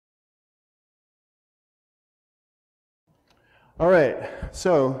All right,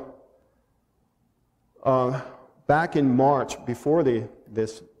 so back in March, before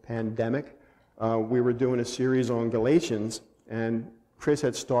this pandemic, we were doing a series on Galatians, and Chris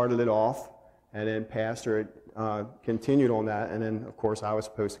had started it off, and then Pastor continued on that, and then, of course, I was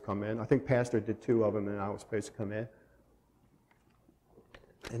supposed to come in. I think Pastor did 2 of them, and I was supposed to come in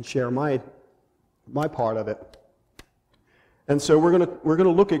and share my part of it. And so we're going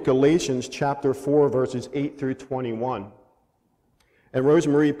to look at Galatians chapter 4, verses 8 through 21. And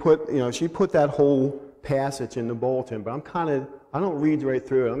Rosemarie she put that whole passage in the bulletin, but I don't read right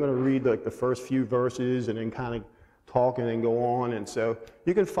through it. I'm going to read like the first few verses and then kind of talk and then go on. And so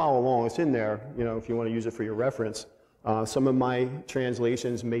you can follow along. It's in there, if you want to use it for your reference. Some of my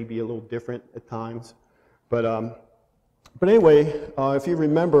translations may be a little different at times. But anyway, if you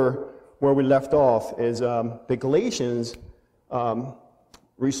remember where we left off is the Galatians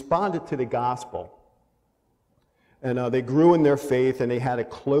responded to the gospel. And they grew in their faith, and they had a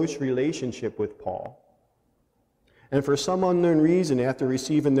close relationship with Paul. And for some unknown reason, after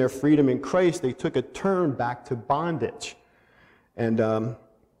receiving their freedom in Christ, they took a turn back to bondage. And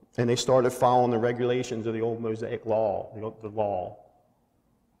they started following the regulations of the old Mosaic law, the law.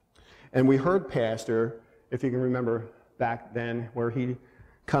 And we heard Pastor, if you can remember back then, where he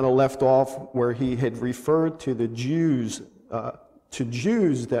kind of left off, where he had referred to the Jews, to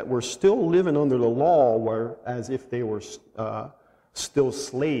Jews that were still living under the law, as if they were still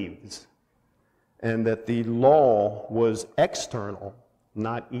slaves, and that the law was external,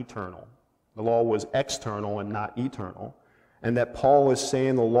 not eternal. The law was external and not eternal, and that Paul was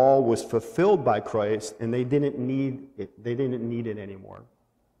saying the law was fulfilled by Christ, and they didn't need it. They didn't need it anymore.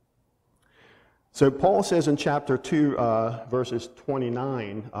 So Paul says in chapter 2, verses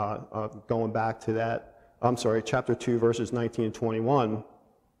 29, going back to that. Chapter 2, verses 19 and 21.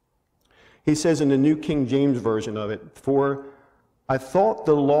 He says in the New King James Version of it, for I through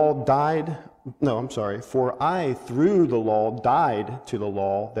the law died to the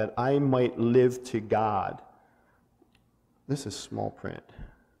law that I might live to God. This is small print.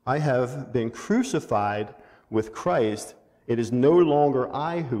 I have been crucified with Christ. It is no longer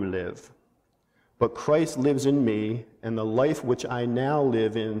I who live, but Christ lives in me, and the life which I now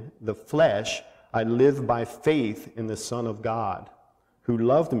live in the flesh, I live by faith in the Son of God, who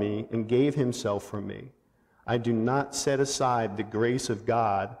loved me and gave himself for me. I do not set aside the grace of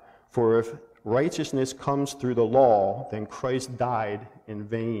God, for if righteousness comes through the law, then Christ died in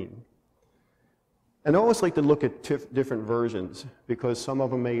vain. And I always like to look at different versions, because some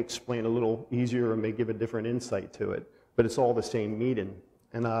of them may explain a little easier or may give a different insight to it, but it's all the same meaning.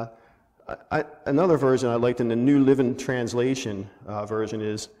 And another version I liked in the New Living Translation version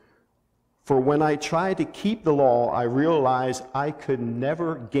is, for when I tried to keep the law, I realized I could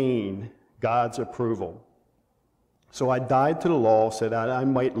never gain God's approval. So I died to the law so that I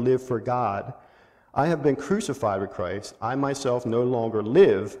might live for God. I have been crucified with Christ. I myself no longer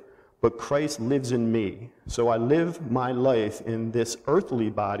live, but Christ lives in me. So I live my life in this earthly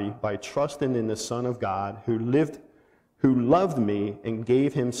body by trusting in the Son of God, who loved me and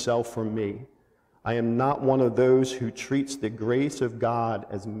gave himself for me. I am not one of those who treats the grace of God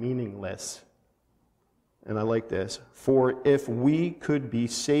as meaningless. And I like this. For if we could be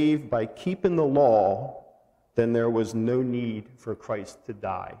saved by keeping the law, then there was no need for Christ to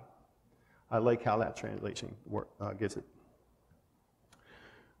die. I like how that translation gets it.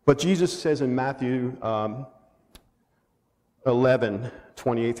 But Jesus says in Matthew 11,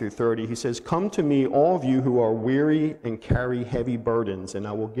 28 through 30, he says, come to me, all of you who are weary and carry heavy burdens, and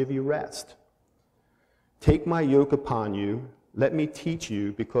I will give you rest. Take my yoke upon you, let me teach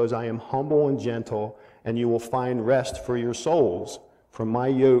you, because I am humble and gentle, and you will find rest for your souls. For my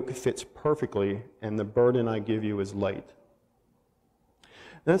yoke fits perfectly, and the burden I give you is light.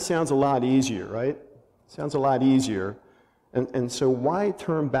 That sounds a lot easier, right? Sounds a lot easier. And so why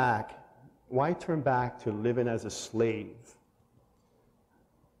turn back? Why turn back to living as a slave?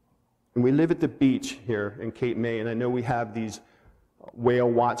 And we live at the beach here in Cape May, and I know we have these whale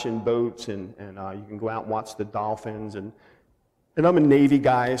watching boats, and you can go out and watch the dolphins. And I'm a Navy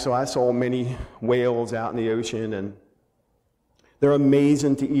guy, so I saw many whales out in the ocean, and they're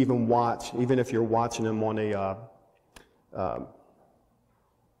amazing to even watch, even if you're watching them on a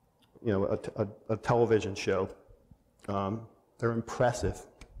television show. They're impressive.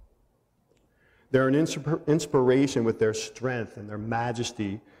 They're an inspiration with their strength and their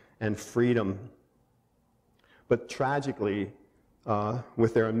majesty and freedom. But tragically,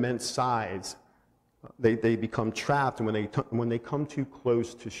 with their immense size, they become trapped when they come too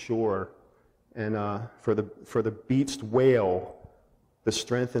close to shore. And for the beached whale, the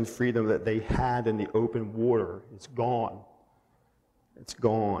strength and freedom that they had in the open water is gone. It's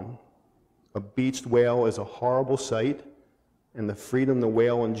gone. A beached whale is a horrible sight, and the freedom the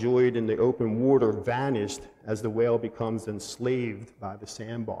whale enjoyed in the open water vanished as the whale becomes enslaved by the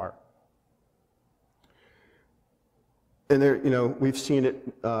sandbar. And there, we've seen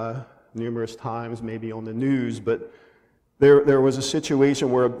it numerous times, maybe on the news, but there was a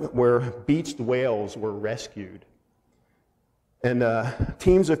situation where beached whales were rescued. And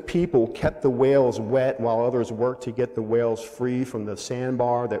teams of people kept the whales wet while others worked to get the whales free from the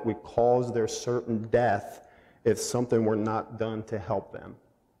sandbar that would cause their certain death if something were not done to help them.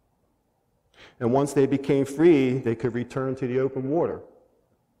 And once they became free, they could return to the open water.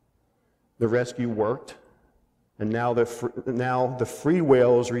 The rescue worked, and now the free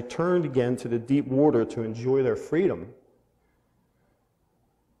whales returned again to the deep water to enjoy their freedom.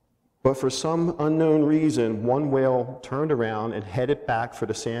 But for some unknown reason, one whale turned around and headed back for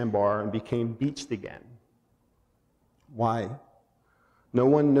the sandbar and became beached again. Why? No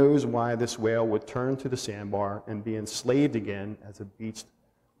one knows why this whale would turn to the sandbar and be enslaved again as a beached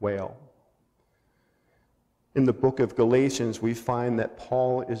whale. In the book of Galatians, we find that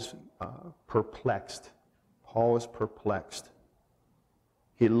Paul is perplexed. Paul is perplexed.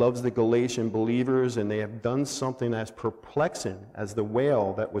 He loves the Galatian believers, and they have done something as perplexing as the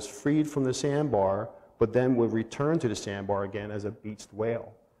whale that was freed from the sandbar, but then would return to the sandbar again as a beached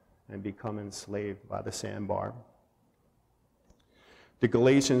whale and become enslaved by the sandbar. The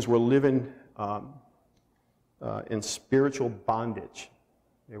Galatians were living in spiritual bondage.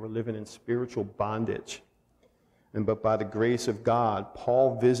 They were living in spiritual bondage. But by the grace of God,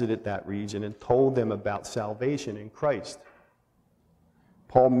 Paul visited that region and told them about salvation in Christ.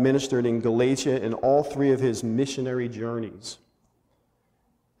 Paul ministered in Galatia in all three of his missionary journeys.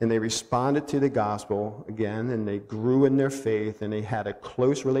 And they responded to the gospel again, and they grew in their faith, and they had a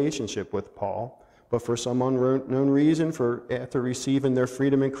close relationship with Paul. But for some unknown reason, after receiving their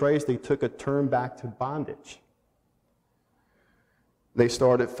freedom in Christ, they took a turn back to bondage. They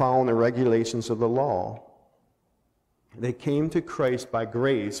started following the regulations of the law. They came to Christ by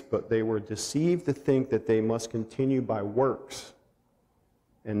grace, but they were deceived to think that they must continue by works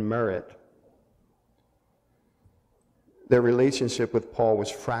and merit. Their relationship with Paul was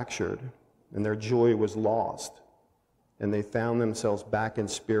fractured, and their joy was lost. And they found themselves back in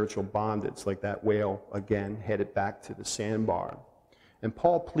spiritual bondage, like that whale again headed back to the sandbar. And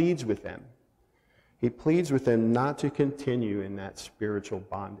Paul pleads with them. He pleads with them not to continue in that spiritual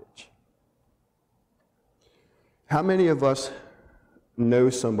bondage. How many of us know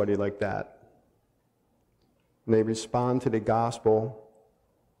somebody like that? And they respond to the gospel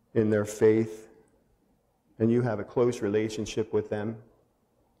in their faith, and you have a close relationship with them,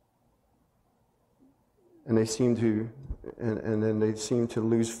 and they seem to, and then they seem to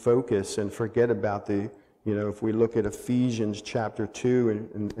lose focus and forget about if we look at Ephesians chapter 2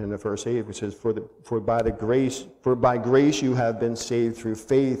 and the verse 8, which says, For by grace you have been saved through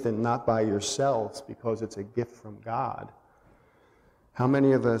faith, and not by yourselves, because it's a gift from God. How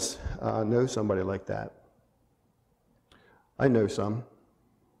many of us know somebody like that? I know some.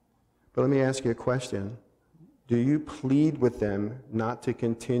 But let me ask you a question. Do you plead with them not to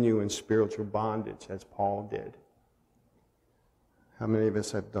continue in spiritual bondage as Paul did? How many of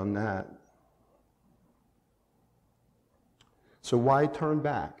us have done that? So why turn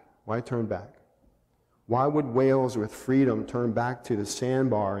back? Why turn back? Why would whales with freedom turn back to the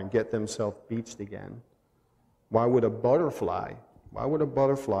sandbar and get themselves beached again? Why would a butterfly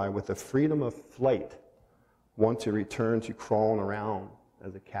with the freedom of flight want to return to crawling around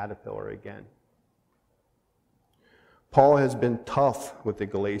as a caterpillar again? Paul has been tough with the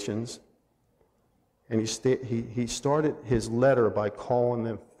Galatians, and he started his letter by calling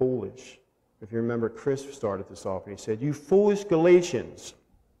them foolish. If you remember, Chris started this off, and he said, "You foolish Galatians.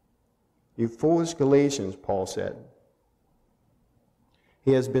 You foolish Galatians," Paul said.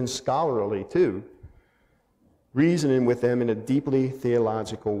 He has been scholarly, too, reasoning with them in a deeply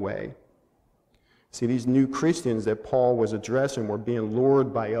theological way. See, these new Christians that Paul was addressing were being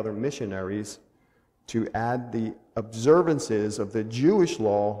lured by other missionaries to add the observances of the Jewish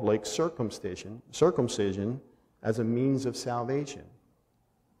law, like circumcision, as a means of salvation.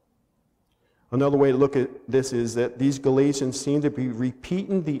 Another way to look at this is that these Galatians seem to be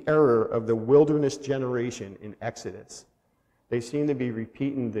repeating the error of the wilderness generation in Exodus. They seem to be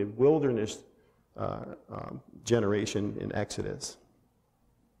repeating the wilderness generation in Exodus.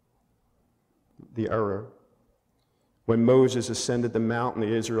 The error. When Moses ascended the mountain,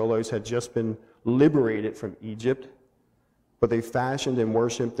 the Israelites had just been liberated from Egypt, but they fashioned and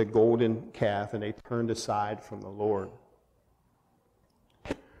worshipped the golden calf, and they turned aside from the Lord.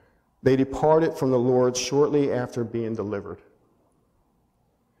 They departed from the Lord shortly after being delivered.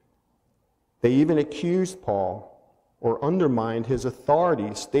 They even accused Paul or undermined his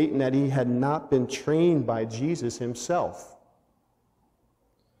authority, stating that he had not been trained by Jesus himself,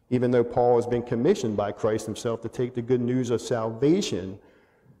 even though Paul has been commissioned by Christ himself to take the good news of salvation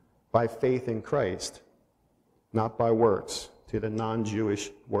by faith in Christ, not by works, to the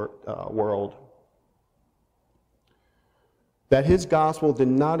non-Jewish world. That his gospel did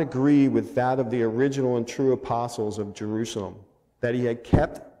not agree with that of the original and true apostles of Jerusalem, that he had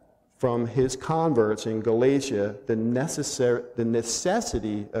kept from his converts in Galatia the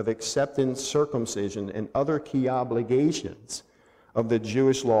necessity of accepting circumcision and other key obligations of the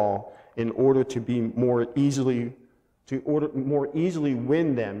Jewish law in order to be more easily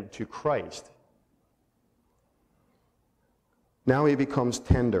win them to Christ. Now he becomes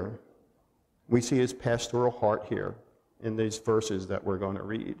tender. We see his pastoral heart here in these verses that we're going to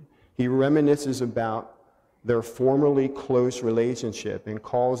read. He reminisces about their formerly close relationship and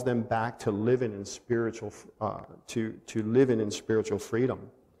calls them back to living in spiritual freedom.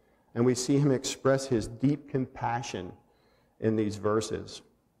 And we see him express his deep compassion in these verses.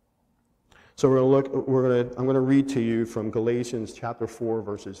 So I'm going to read to you from Galatians chapter 4,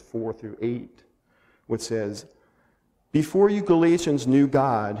 verses 4 through 8, which says, "Before you Galatians knew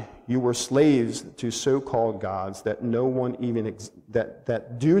God, you were slaves to so-called gods that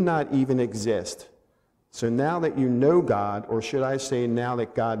that do not even exist. So now that you know God, or should I say now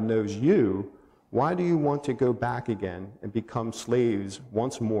that God knows you, why do you want to go back again and become slaves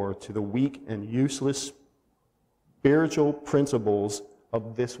once more to the weak and useless spiritual principles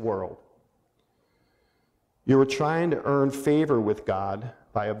of this world? You are trying to earn favor with God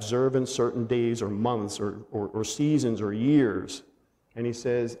by observing certain days or months or seasons or years." And he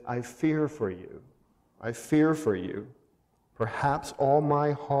says, I fear for you. I fear for you. Perhaps all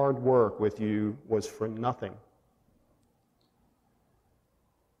my hard work with you was for nothing.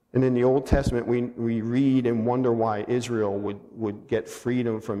 And in the Old Testament, we read and wonder why Israel would get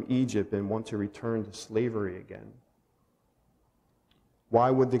freedom from Egypt and want to return to slavery again. Why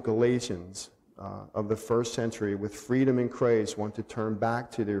would the Galatians of the first century with freedom in Christ want to turn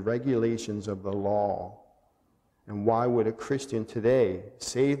back to the regulations of the law? And why would a Christian today,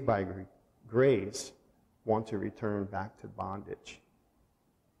 saved by grace, want to return back to bondage?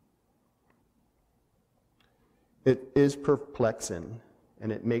 It is perplexing,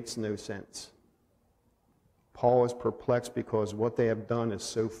 and it makes no sense. Paul is perplexed because what they have done is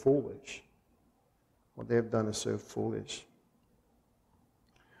so foolish. What they have done is so foolish.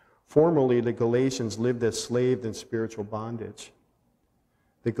 Formerly, the Galatians lived as slaves in spiritual bondage.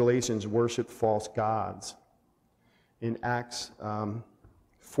 The Galatians worshiped false gods. In Acts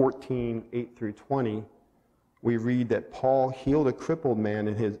 14, 8 through 20, we read that Paul healed a crippled man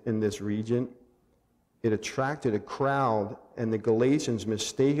in this region. It attracted a crowd, and the Galatians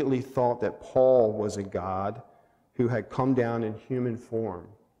mistakenly thought that Paul was a god who had come down in human form.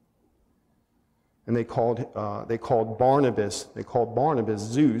 And they called Barnabas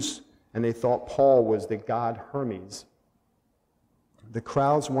Zeus, and they thought Paul was the god Hermes. The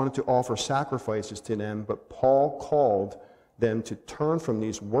crowds wanted to offer sacrifices to them, but Paul called them to turn from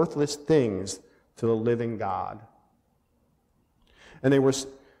these worthless things to the living God. And they were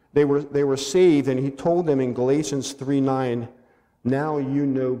saved, and he told them in Galatians 3:9, now you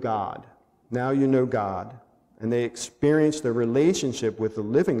know God. Now you know God. And they experienced a relationship with the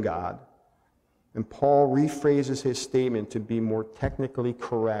living God. And Paul rephrases his statement to be more technically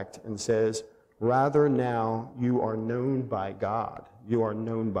correct and says, rather now you are known by God. You are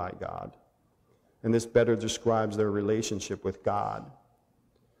known by God. And this better describes their relationship with God.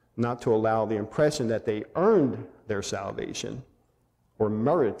 Not to allow the impression that they earned their salvation or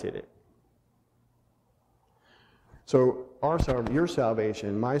merited it. So your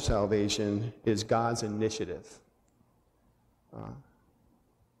salvation, my salvation, is God's initiative.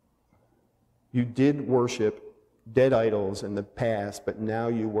 You did worship dead idols in the past, but now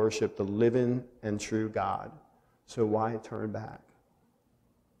you worship the living and true God. So why turn back?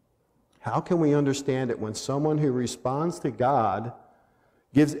 How can we understand it when someone who responds to God,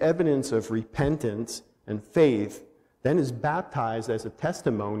 gives evidence of repentance and faith, then is baptized as a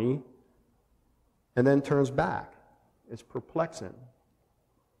testimony, and then turns back? It's perplexing.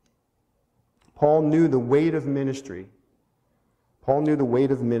 Paul knew the weight of ministry. Paul knew the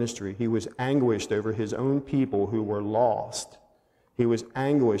weight of ministry. He was anguished over his own people who were lost. He was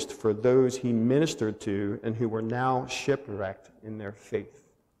anguished for those he ministered to and who were now shipwrecked in their faith.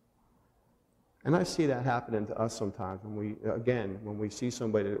 And I see that happening to us sometimes when we see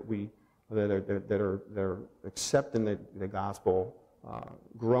somebody that are accepting the gospel,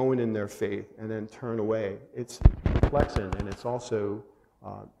 growing in their faith, and then turn away. It's perplexing, and it's also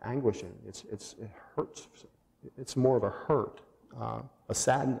anguishing. It hurts. It's more of a hurt, a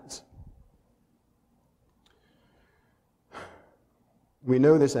sadness. We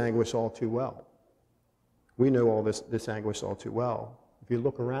know this anguish all too well. We know all this anguish all too well. If you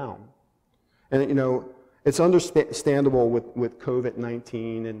look around, and it's understandable with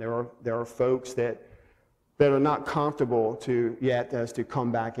COVID-19, and there are folks that are not comfortable as to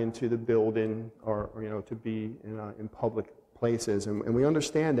come back into the building or to be in public places, and we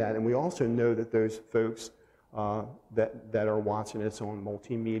understand that, and we also know that those folks that are watching this on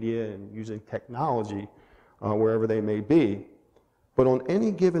multimedia and using technology wherever they may be. But on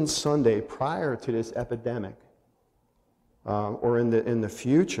any given Sunday prior to this epidemic, or in the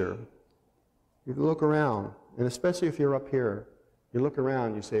future, you look around, and especially if you're up here, you look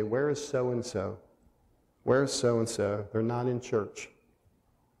around, you say, where is so-and-so? Where is so-and-so? They're not in church.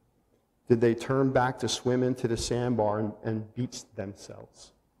 Did they turn back to swim into the sandbar and beach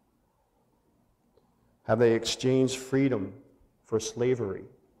themselves? Have they exchanged freedom for slavery?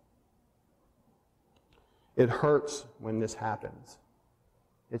 It hurts when this happens.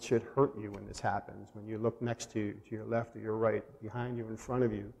 It should hurt you when this happens, when you look next to you, to your left or your right, behind you, in front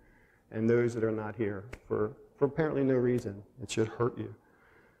of you, and those that are not here for apparently no reason. It should hurt you.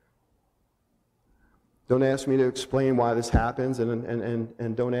 Don't ask me to explain why this happens,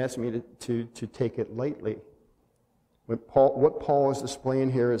 and don't ask me to take it lightly. What Paul is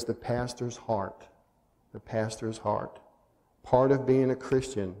displaying here is the pastor's heart. The pastor's heart. Part of being a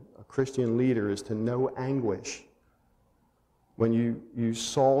Christian leader, is to know anguish. When you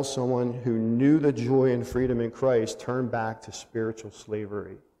saw someone who knew the joy and freedom in Christ turn back to spiritual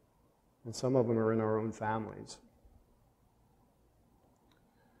slavery. And some of them are in our own families.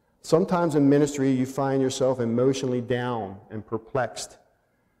 Sometimes in ministry you find yourself emotionally down and perplexed.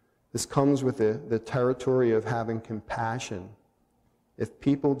 This comes with the territory of having compassion. If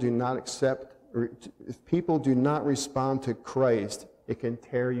people do not respond to Christ, it can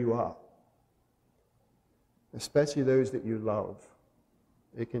tear you up. Especially those that you love.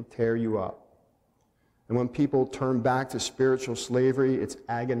 It can tear you up. And when people turn back to spiritual slavery, it's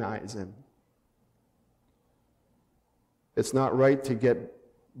agonizing. It's not right to get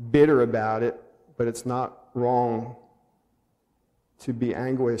bitter about it, but it's not wrong to be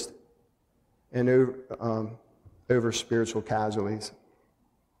anguished and over spiritual casualties.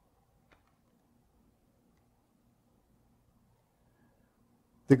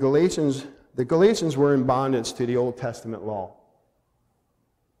 The Galatians were in bondage to the Old Testament law.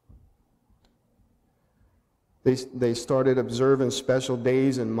 They started observing special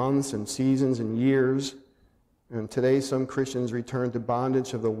days and months and seasons and years. And today some Christians return to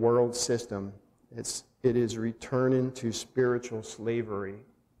bondage of the world system. It is returning to spiritual slavery.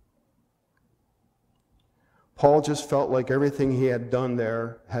 Paul just felt like everything he had done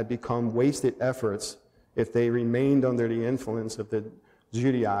there had become wasted efforts if they remained under the influence of the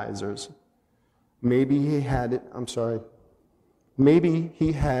Judaizers. Maybe he had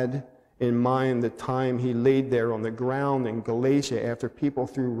in mind the time he laid there on the ground in Galatia after people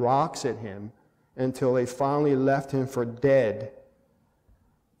threw rocks at him until they finally left him for dead.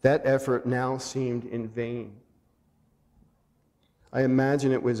 That effort now seemed in vain. I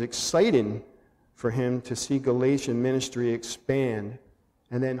imagine it was exciting for him to see Galatian ministry expand,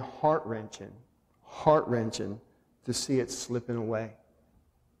 and then heart-wrenching to see it slipping away.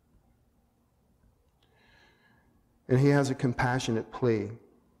 And he has a compassionate plea.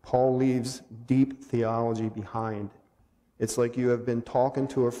 Paul leaves deep theology behind. It's like you have been talking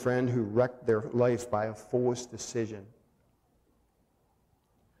to a friend who wrecked their life by a foolish decision.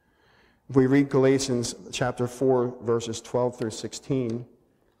 If we read Galatians chapter 4, verses 12 through 16,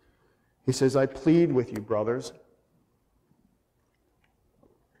 he says, I plead with you, brothers.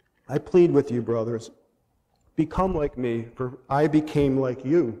 Become like me, for I became like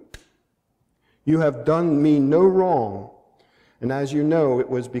you. You have done me no wrong, and as you know, it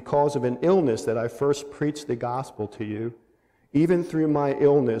was because of an illness that I first preached the gospel to you. Even though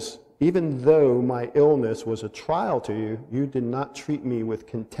my illness was a trial to you, you did not treat me with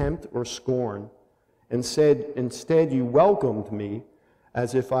contempt or scorn. Instead, you welcomed me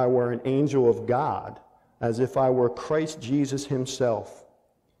as if I were an angel of God, as if I were Christ Jesus himself.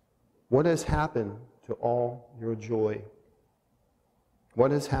 What has happened to all your joy?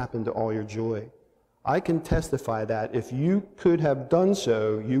 What has happened to all your joy? I can testify that if you could have done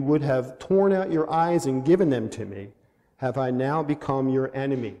so, you would have torn out your eyes and given them to me. Have I now become your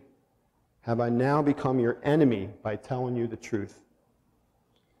enemy? Have I now become your enemy by telling you the truth?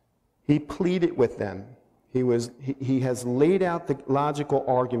 He pleaded with them. He has laid out the logical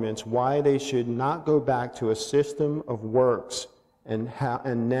arguments why they should not go back to a system of works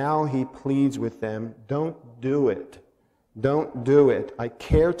And now he pleads with them, don't do it. Don't do it. I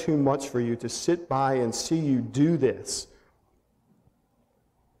care too much for you to sit by and see you do this.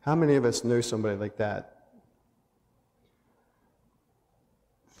 How many of us know somebody like that?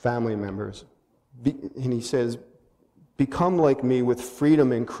 Family members. And he says, become like me with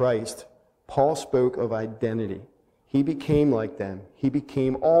freedom in Christ. Paul spoke of identity. He became like them. He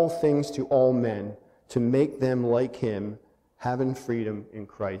became all things to all men to make them like him, having freedom in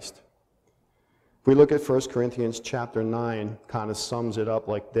Christ. If we look at 1 Corinthians chapter 9, kind of sums it up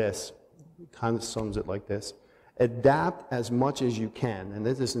like this. Adapt as much as you can. And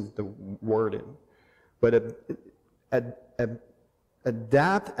this isn't the wording. But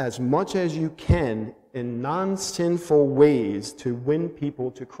adapt as much as you can in non-sinful ways to win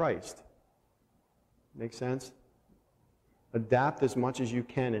people to Christ. Make sense? Adapt as much as you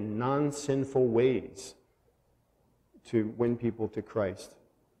can in non-sinful ways to win people to Christ.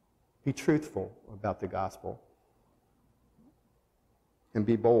 Be truthful about the gospel. And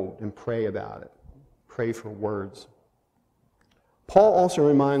be bold and pray about it. Pray for words. Paul also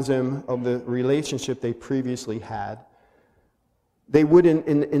reminds them of the relationship they previously had. They would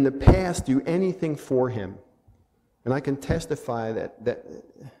in the past do anything for him. And I can testify that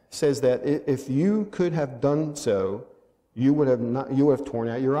says that if you could have done so, you would have torn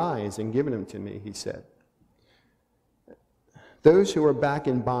out your eyes and given them to me, he said. Those who are back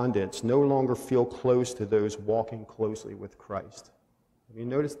in bondage no longer feel close to those walking closely with Christ. Have you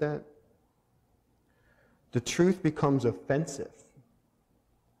noticed that? The truth becomes offensive.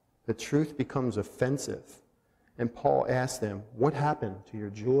 The truth becomes offensive. And Paul asked them, what happened to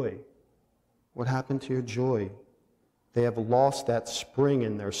your joy? What happened to your joy? They have lost that spring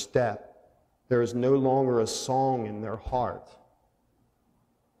in their step. There is no longer a song in their heart.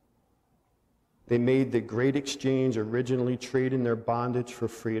 They made the great exchange, originally trading their bondage for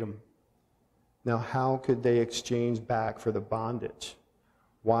freedom. Now, how could they exchange back for the bondage?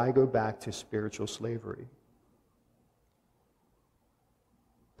 Why go back to spiritual slavery?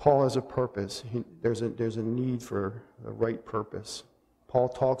 Paul has a purpose. There's a need for the right purpose. Paul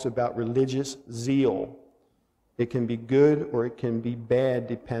talks about religious zeal. It can be good or it can be bad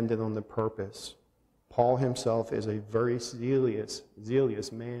depending on the purpose. Paul himself is a very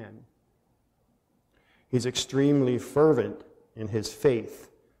zealous man. He's extremely fervent in his faith.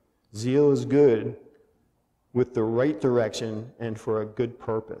 Zeal is good with the right direction and for a good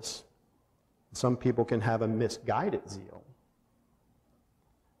purpose. Some people can have a misguided zeal.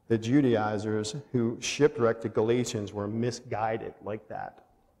 The Judaizers who shipwrecked the Galatians were misguided like that.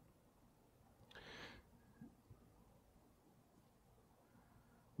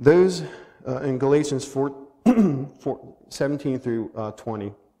 Those in Galatians 17 through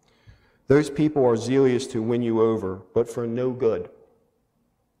 20, those people are zealous to win you over, but for no good.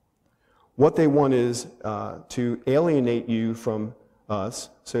 What they want is to alienate you from us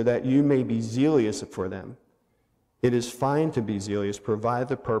so that you may be zealous for them. It is fine to be zealous, provided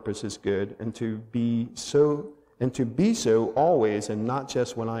the purpose is good, and to be so always, and not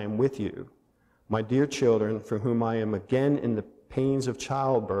just when I am with you. My dear children, for whom I am again in the pains of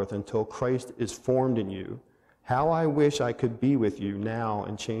childbirth until Christ is formed in you, how I wish I could be with you now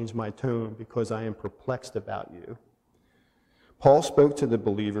and change my tone because I am perplexed about you. Paul spoke to the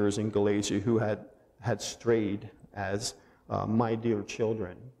believers in Galatia who had strayed as my dear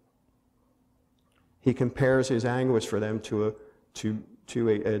children. He compares his anguish for them to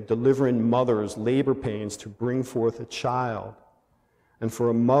a delivering mother's labor pains to bring forth a child. And for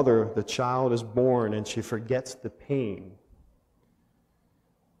a mother, the child is born and she forgets the pain.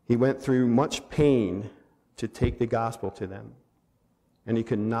 He went through much pain to take the gospel to them, and he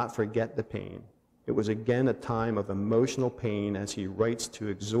could not forget the pain. It was again a time of emotional pain as he writes to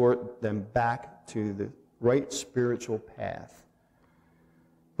exhort them back to the right spiritual path.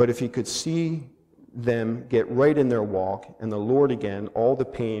 But if he could see them get right in their walk and the Lord again, all the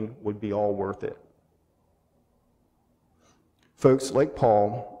pain would be all worth it. Folks, like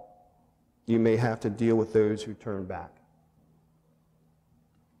Paul, you may have to deal with those who turn back.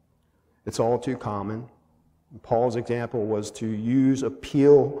 It's all too common. Paul's example was to use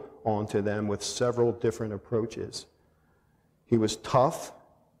appeal onto them with several different approaches. He was tough.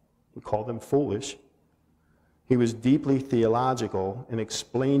 He called them foolish. He was deeply theological and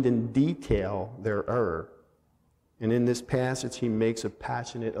explained in detail their error. And in this passage, he makes a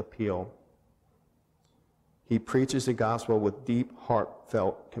passionate appeal. He preaches the gospel with deep,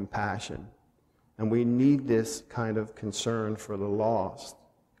 heartfelt compassion. And we need this kind of concern for the lost.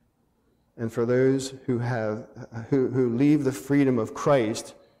 And for those who leave the freedom of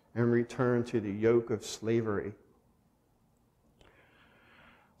Christ and return to the yoke of slavery.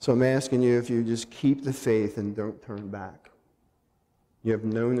 So I'm asking you if you just keep the faith and don't turn back. You have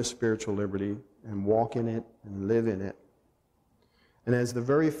known the spiritual liberty and walk in it and live in it. And as the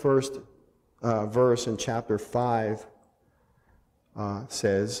very first verse in chapter 5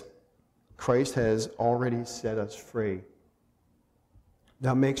 says, Christ has already set us free.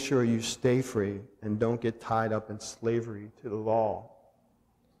 Now make sure you stay free and don't get tied up in slavery to the law.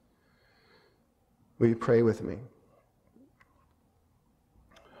 Will you pray with me?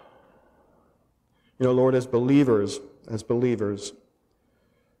 You know, Lord, as believers,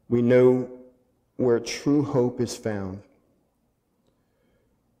 we know where true hope is found.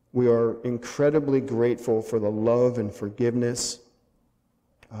 We are incredibly grateful for the love and forgiveness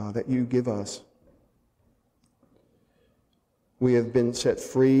that you give us. We have been set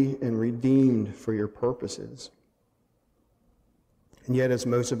free and redeemed for your purposes. And yet, as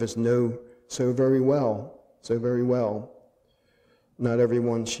most of us know so very well, not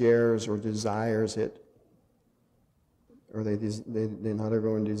everyone shares or desires it, or not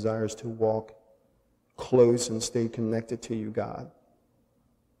everyone desires to walk close and stay connected to you, God.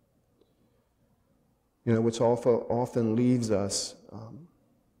 You know, which often leaves us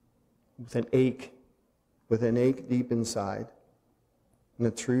with an ache deep inside. And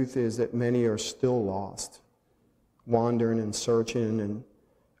the truth is that many are still lost, wandering and searching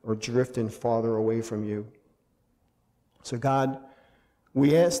or drifting farther away from you. So God,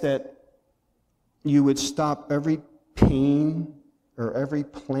 we ask that you would stop every pain or every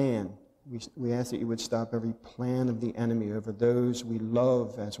plan. We ask that you would stop every plan of the enemy over those we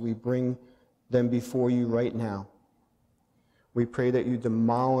love as we bring them before you right now. We pray that you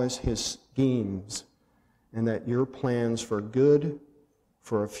demolish his schemes and that your plans for good,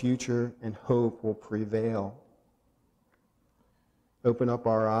 for a future and hope will prevail. Open up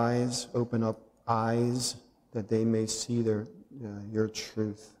our eyes, open up eyes that they may see your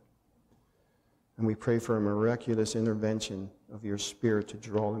truth. And we pray for a miraculous intervention of your Spirit to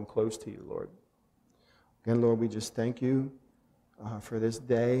draw them close to you, Lord. Again, Lord, we just thank you for this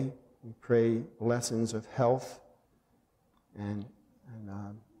day. We pray blessings of health and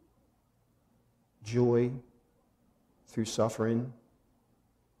joy through suffering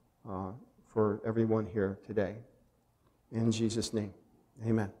for everyone here today. In Jesus' name,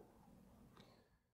 amen.